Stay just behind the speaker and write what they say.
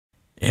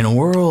In a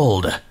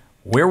world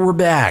where we're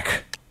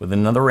back with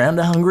another round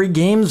of Hungry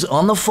Games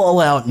on the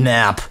Fallout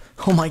map.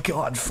 Oh my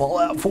god,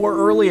 Fallout 4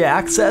 early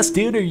access,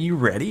 dude, are you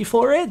ready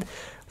for it?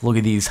 Look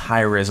at these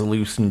high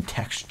resolution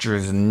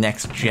textures and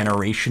next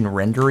generation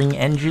rendering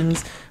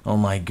engines. Oh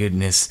my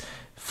goodness,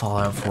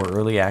 Fallout 4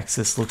 early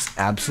access looks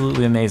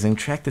absolutely amazing.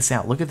 Check this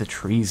out, look at the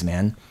trees,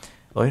 man.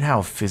 Look at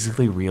how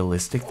physically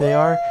realistic they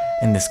are,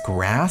 and this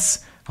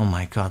grass. Oh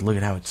my god, look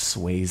at how it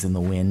sways in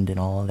the wind and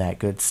all of that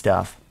good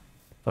stuff.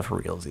 But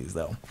for realsies,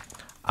 though.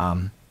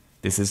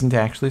 This isn't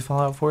actually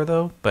Fallout 4,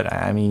 though. But,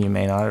 I mean, you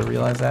may not have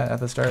realized that at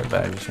the start.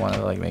 But I just wanted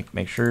to, like,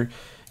 make sure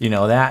you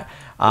know that.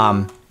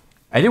 I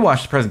did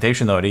watch the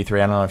presentation, though, at E3.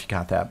 I don't know if you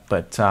caught that.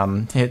 But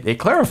it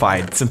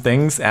clarified some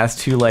things as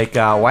to, like,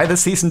 why the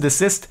cease and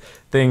desist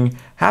thing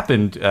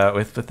happened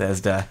with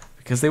Bethesda.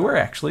 Because they were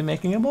actually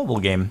making a mobile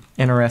game,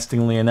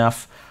 interestingly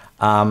enough.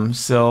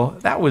 So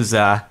that was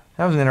an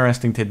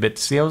interesting tidbit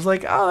to see. I was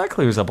like, oh, that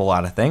clears up a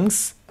lot of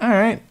things. All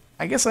right.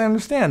 I guess I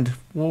understand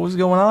what was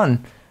going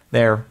on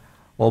there a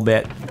little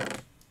bit.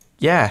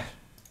 Yeah,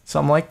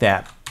 something like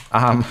that.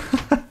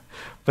 But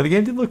the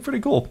game did look pretty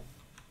cool.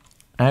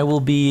 I will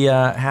be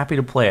happy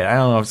to play it. I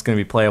don't know if it's going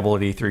to be playable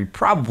at E3.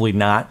 Probably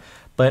not.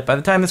 But by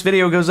the time this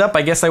video goes up,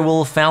 I guess I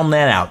will have found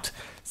that out.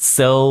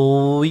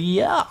 So,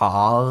 yeah.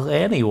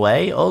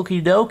 Anyway,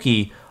 okie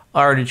dokie,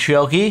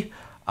 artichoke.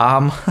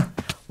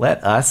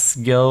 Let us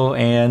go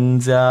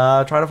and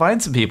try to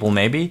find some people,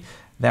 maybe.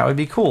 That would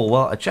be cool.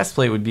 Well, a chest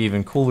plate would be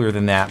even cooler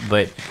than that,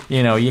 but,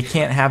 you know, you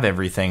can't have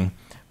everything.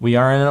 We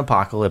are in an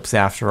apocalypse,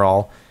 after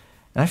all.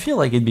 And I feel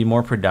like it'd be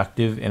more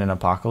productive in an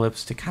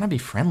apocalypse to kind of be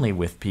friendly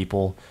with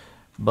people.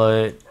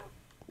 But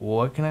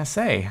what can I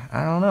say?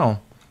 I don't know.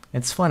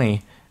 It's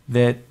funny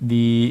that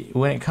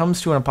when it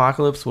comes to an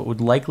apocalypse, what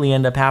would likely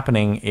end up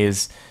happening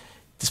is,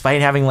 despite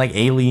having, like,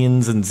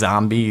 aliens and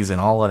zombies and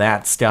all of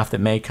that stuff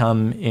that may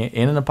come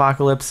in an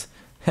apocalypse,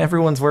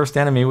 everyone's worst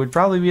enemy would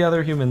probably be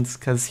other humans,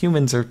 because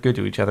humans are good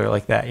to each other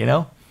like that, you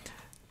know?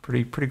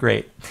 Pretty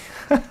great.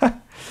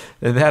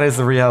 That is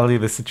the reality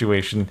of the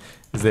situation,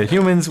 is that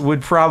humans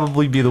would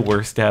probably be the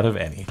worst out of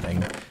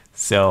anything.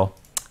 So,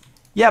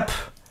 yep.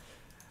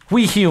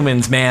 We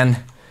humans,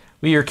 man.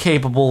 We are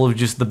capable of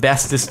just the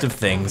bestest of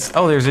things.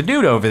 Oh, there's a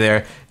dude over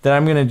there that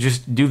I'm going to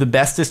just do the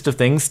bestest of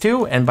things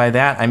to, and by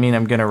that, I mean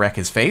I'm going to wreck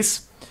his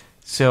face.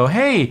 So,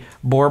 hey,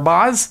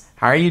 Borbaz.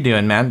 How are you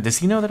doing, man? Does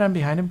he know that I'm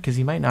behind him? Because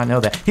he might not know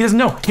that. He doesn't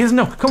know. He doesn't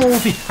know. Come on,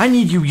 Wolfie. I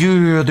need you.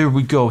 Yeah, there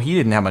we go. He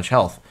didn't have much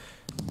health.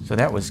 So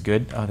that was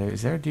good. Oh,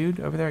 is there a dude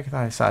over there? I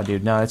thought I saw a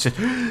dude. No, it's just...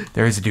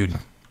 There is a dude.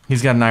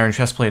 He's got an iron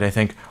chest plate, I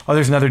think. Oh,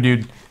 there's another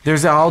dude.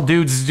 There's all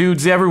dudes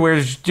everywhere.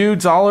 There's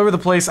dudes all over the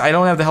place. I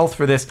don't have the health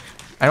for this.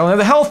 I don't have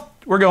the health.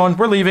 We're going.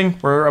 We're leaving.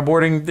 We're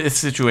aborting this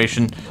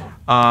situation.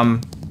 I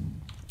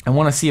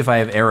want to see if I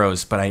have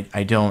arrows, but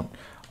I don't.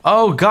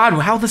 Oh, God.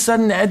 How the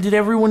sudden did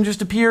everyone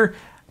just appear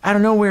out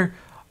of nowhere?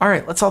 All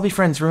right, let's all be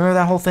friends. Remember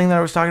that whole thing that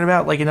I was talking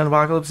about? Like in an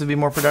apocalypse, it'd be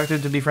more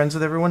productive to be friends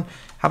with everyone?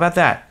 How about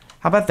that?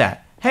 How about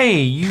that?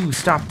 Hey, you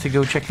stopped to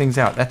go check things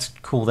out. That's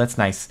cool. That's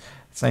nice.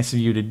 It's nice of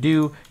you to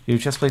do. You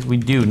chest plates? We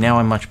do. Now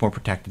I'm much more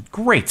protected.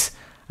 Great.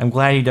 I'm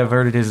glad he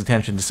diverted his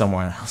attention to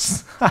someone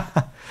else.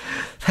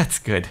 That's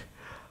good.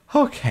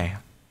 Okay.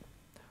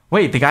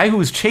 Wait, the guy who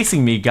was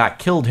chasing me got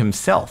killed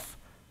himself.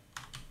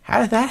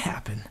 How did that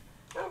happen?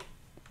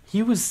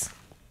 He was...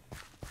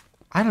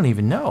 I don't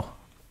even know.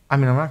 I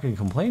mean, I'm not going to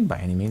complain by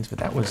any means, but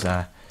that was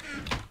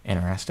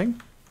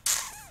interesting.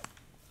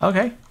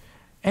 Okay.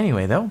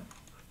 Anyway, though,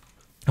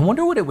 I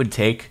wonder what it would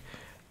take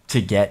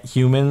to get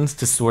humans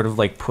to sort of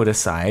like put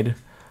aside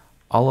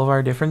all of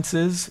our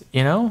differences,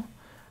 you know?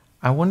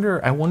 I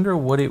wonder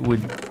what it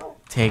would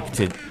take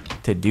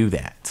to do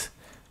that.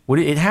 Would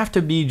it have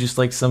to be just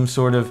like some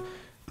sort of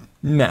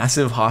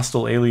massive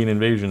hostile alien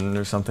invasion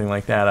or something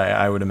like that,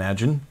 I would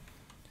imagine.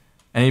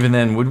 And even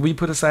then, would we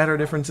put aside our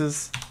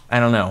differences? I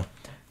don't know.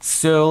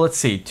 So let's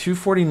see,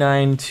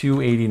 249,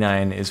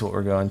 289 is what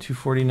we're going.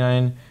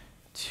 249,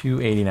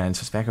 289. So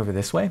it's back over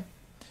this way?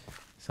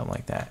 Something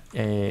like that.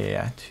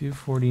 Yeah,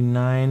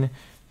 249,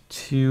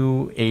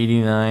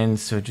 289.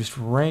 So just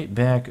right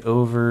back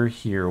over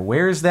here.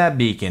 Where's that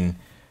beacon?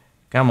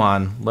 Come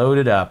on, load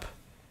it up.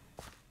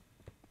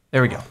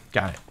 There we go.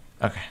 Got it.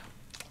 Okay.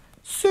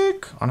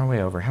 Sick. On our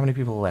way over. How many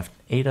people left?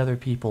 8 other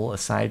people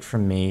aside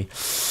from me.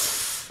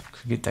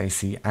 Could get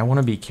dicey. I want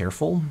to be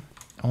careful.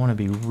 I want to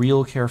be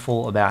real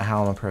careful about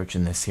how I'm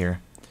approaching this here.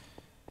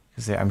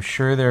 Because I'm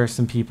sure there are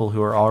some people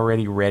who are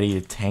already ready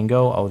to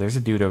tango. Oh, there's a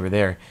dude over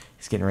there.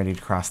 He's getting ready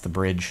to cross the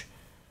bridge.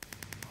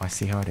 Oh, I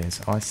see how it is.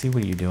 Oh, I see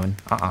what are you doing.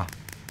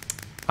 Not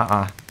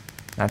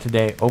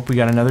today. Oh, we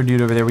got another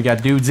dude over there. We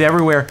got dudes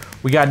everywhere.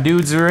 We got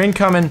dudes that are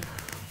incoming.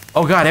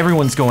 Oh, God,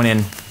 everyone's going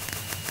in.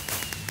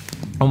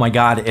 Oh, my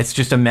God. It's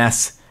just a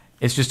mess.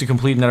 It's just a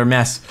complete and utter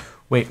mess.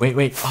 Wait.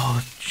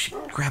 Oh,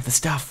 shit. Grab the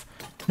stuff.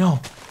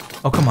 No.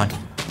 Oh, come on.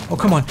 Oh,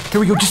 come on. Here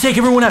we go. Just take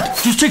everyone out.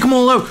 Just take them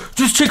all out.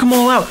 Just take them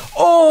all out.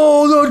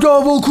 Oh, the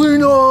double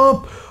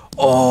cleanup.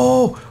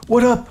 Oh,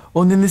 what up?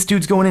 Oh, and then this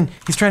dude's going in.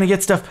 He's trying to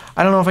get stuff.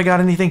 I don't know if I got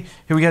anything.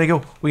 Here, we gotta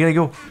go. We gotta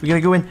go. We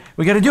gotta go in.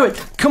 We gotta do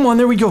it. Come on,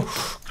 there we go.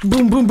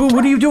 Boom, boom, boom.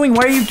 What are you doing?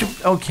 Why are you...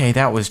 Okay,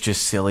 that was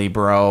just silly,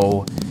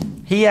 bro.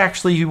 He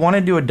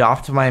wanted to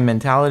adopt my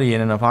mentality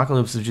in an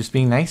apocalypse of just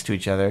being nice to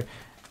each other.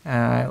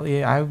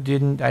 I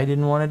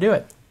didn't want to do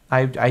it.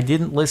 I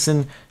didn't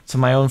listen to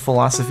my own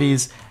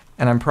philosophies,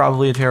 and I'm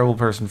probably a terrible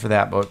person for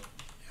that, but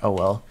oh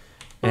well.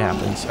 It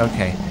happens.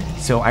 Okay,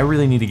 so I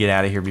really need to get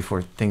out of here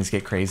before things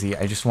get crazy.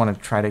 I just want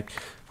to try to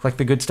collect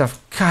the good stuff.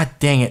 God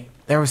dang it.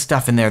 There was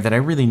stuff in there that I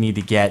really need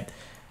to get,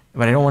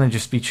 but I don't want to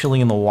just be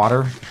chilling in the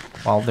water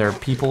while there are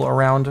people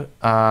around.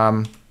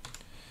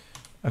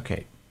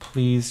 Okay,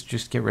 please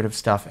just get rid of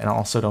stuff, and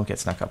also don't get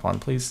snuck up on,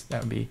 please.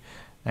 That would be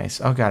nice.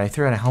 Oh god, I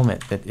threw out a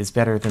helmet that is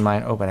better than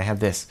mine. Oh, but I have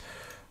this.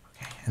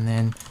 Okay, and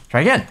then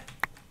try again.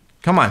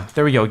 Come on,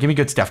 there we go. Give me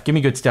good stuff. Give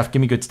me good stuff.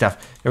 Give me good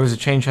stuff. There was a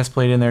chain chest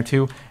plate in there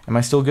too. Am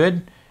I still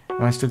good?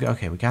 Am I still good?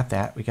 Okay, we got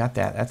that. We got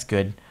that. That's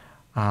good.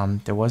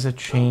 There was a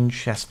chain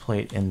chest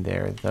plate in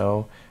there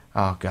though.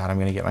 Oh god, I'm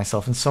gonna get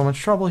myself in so much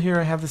trouble here.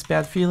 I have this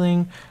bad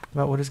feeling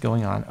about what is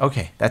going on.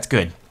 Okay, that's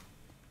good.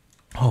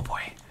 Oh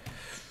boy.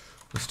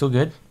 We're still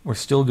good. We're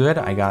still good.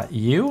 I got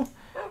you.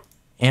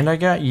 And I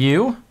got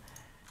you.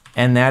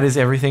 And that is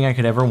everything I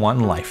could ever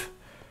want in life.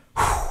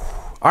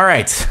 All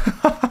right.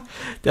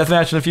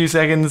 Deathmatch in a few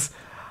seconds.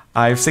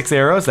 I have 6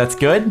 arrows. That's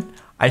good.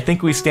 I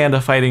think we stand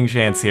a fighting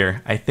chance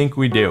here. I think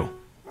we do.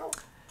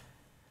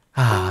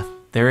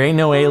 There ain't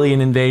no alien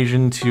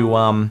invasion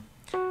to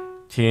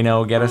you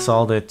know, get us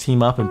all to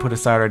team up and put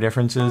aside our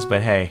differences.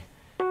 But hey,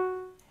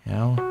 you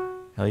know,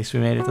 at least we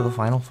made it to the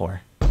final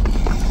 4.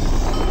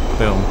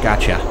 Boom.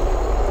 Gotcha.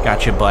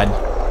 Gotcha, bud.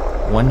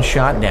 1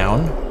 shot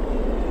down.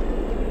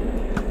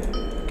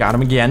 Got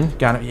him again.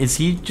 Got him. Is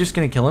he just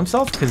gonna kill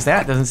himself? Because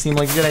that doesn't seem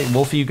like a good idea.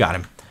 Wolfie, you got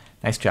him.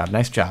 Nice job,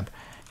 nice job.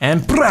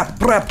 And brap,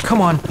 brap, come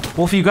on.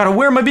 Wolfie, you got him.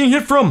 Where am I being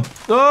hit from?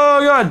 Oh,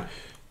 God.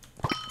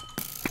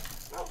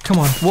 Come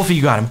on, Wolfie,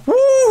 you got him.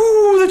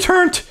 Woo, the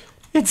turnt.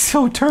 It's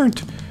so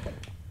turnt.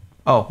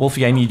 Oh,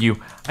 Wolfie, I need you.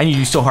 I need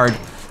you so hard.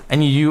 I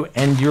need you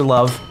and your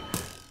love.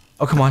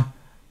 Oh, come on.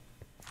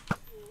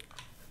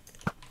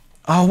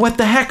 Oh, what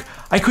the heck?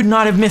 I could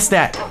not have missed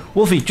that.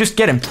 Wolfie, just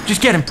get him.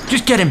 Just get him.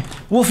 Just get him.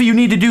 Wolfie, you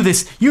need to do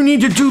this. You need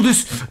to do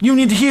this. You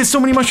need to... He has so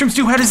many mushrooms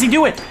too. How does he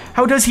do it?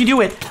 How does he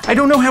do it? I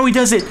don't know how he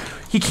does it.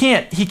 He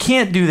can't. He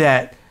can't do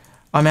that.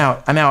 I'm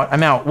out. I'm out.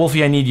 I'm out.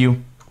 Wolfie, I need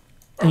you.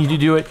 I need you to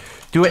do it.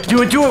 Do it.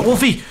 Do it. Do it,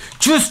 Wolfie.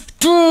 Just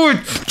do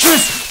it.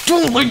 Just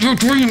don't let your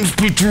dreams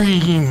be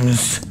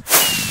dreams.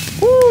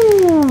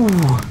 Woo.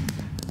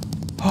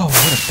 Oh,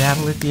 what a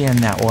battle at the end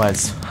that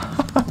was.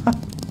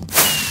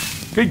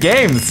 Good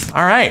games.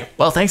 All right.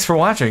 Well, thanks for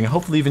watching.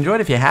 Hopefully you've enjoyed.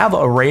 If you have,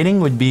 a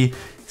rating would be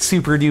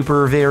super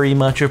duper very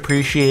much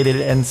appreciated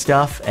and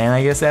stuff. And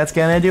I guess that's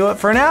gonna do it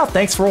for now.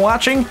 Thanks for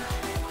watching,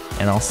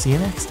 and I'll see you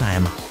next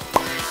time.